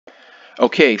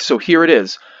Okay, so here it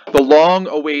is. The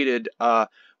long-awaited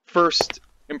first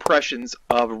impressions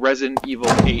of Resident Evil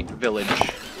 8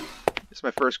 Village. It's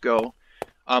my first go.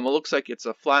 It looks like it's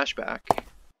a flashback.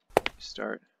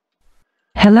 Start.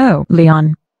 Hello,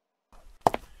 Leon.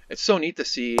 It's so neat to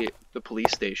see the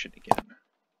police station again.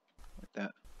 Like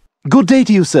that. Good day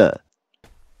to you, sir.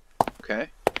 Okay.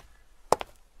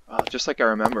 Just like I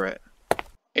remember it.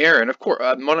 Aaron, of course,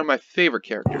 one of my favorite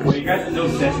characters. Well, you guys have no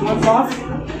Szechuan sauce?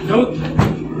 No.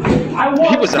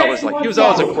 He was always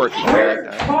a quirky guy like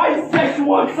that. Try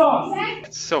Szechuan sauce.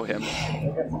 It's so him.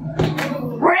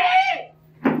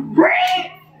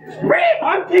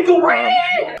 I'm Pickle Ray.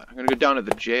 I'm gonna go down to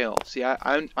the jail. See,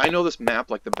 I know this map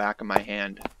like the back of my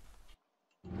hand.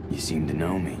 You seem to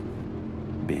know me.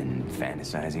 Been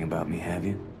fantasizing about me, have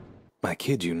you? I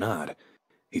kid you not.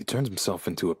 He turns himself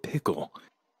into a pickle.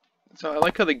 So I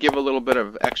like how they give a little bit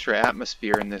of extra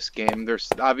atmosphere in this game. There's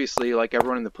obviously, like,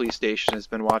 everyone in the police station has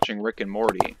been watching Rick and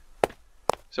Morty.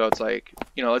 So it's like,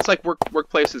 you know, it's like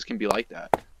workplaces can be like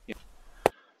that. You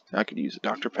know? I could use a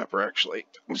Dr. Pepper, actually.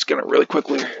 I'm just gonna really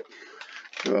quickly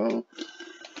go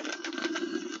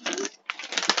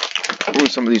ooh,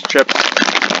 some of these chips.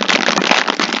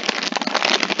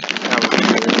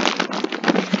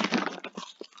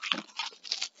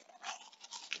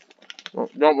 Well,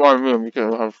 don't mind me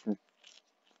because I have some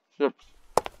chips.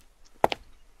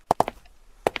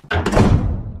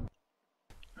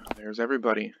 Oh, there's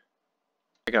everybody.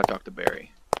 I gotta talk to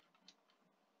Barry.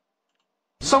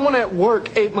 Someone at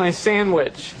work ate my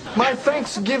sandwich. My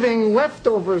Thanksgiving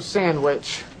leftover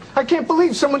sandwich. I can't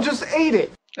believe someone just ate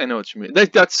it. I know what you mean.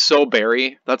 That's so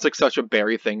Barry. That's like such a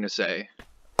Barry thing to say.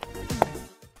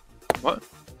 What?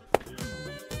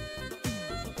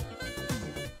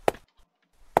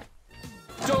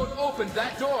 Don't open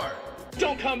that door!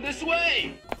 Don't come this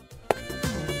way!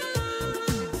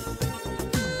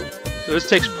 So this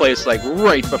takes place like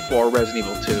right before Resident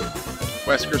Evil 2.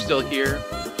 Wesker's still here.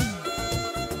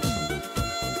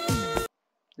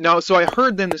 No, so I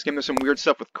heard in this game there's some weird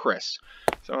stuff with Chris.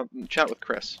 So I'll chat with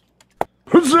Chris.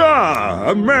 Huzzah!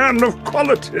 A man of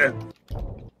quality! It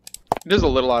is a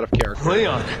little out of character.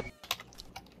 Leon!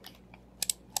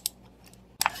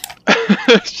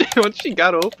 What she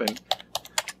got open?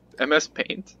 MS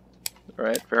Paint.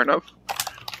 Alright, fair enough.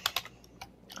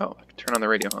 Oh, I can turn on the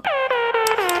radio, huh?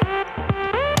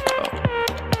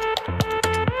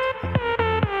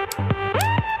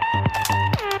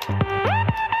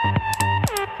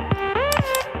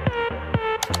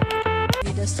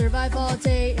 Survive all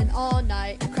day and all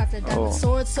night. Craft a diamond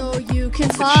sword so you can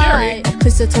It's fight.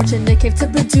 Place a torch in the cave to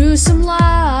produce some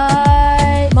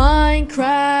light.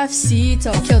 Minecraft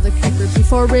Cito. Kill the creeper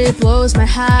before it blows my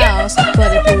house.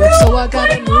 But it blew up, so I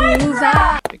gotta move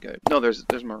out. Okay, good. No, there's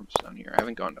more rooms down here. I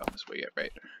haven't gone down this way yet,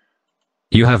 right?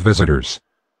 You have visitors.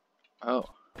 Oh.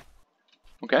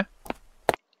 Okay.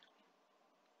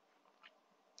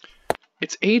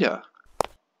 It's Ada.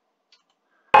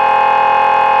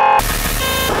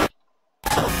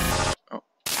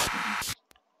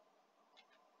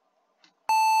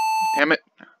 Damn it.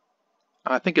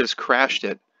 I think it just crashed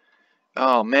it.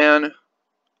 Oh, man.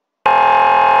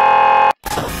 Oh,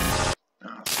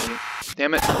 see.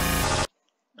 Damn it.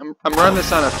 I'm running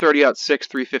this on a 30/6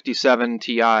 357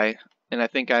 Ti, and I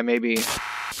think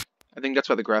that's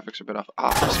why the graphics are a bit off. Oh,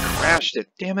 I just crashed it.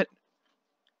 Damn it.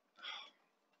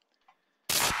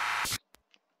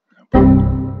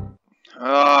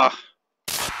 Ah.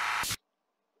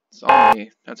 It's all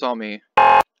me. That's all me.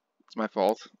 It's my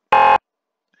fault.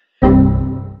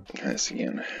 Try this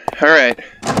again. Alright.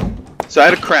 So I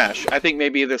had a crash. I think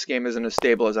maybe this game isn't as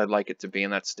stable as I'd like it to be,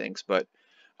 and that stinks, but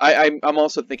I'm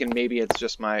also thinking maybe it's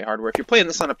just my hardware. If you're playing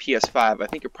this on a PS5, I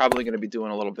think you're probably going to be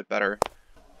doing a little bit better.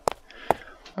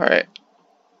 Alright.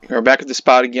 We're back at the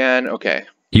spot again. Okay.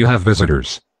 You have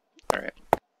visitors. Alright.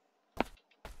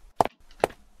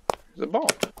 There's a ball.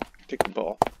 Take the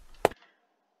ball.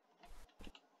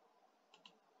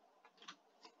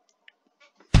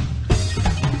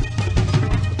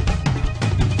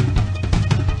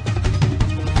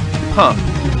 Huh.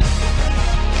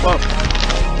 Well,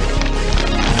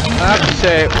 I have to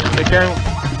say, the game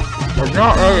was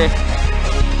not really...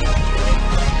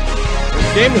 This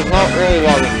game is not really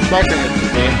what I was expecting it to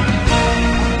be.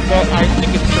 But I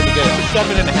think it's pretty good. It's a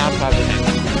 7.5 out of 10.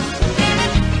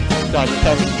 So I just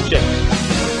have some chips.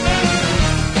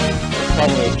 It's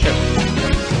probably a chip.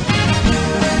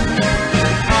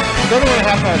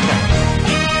 7.5 out of 10.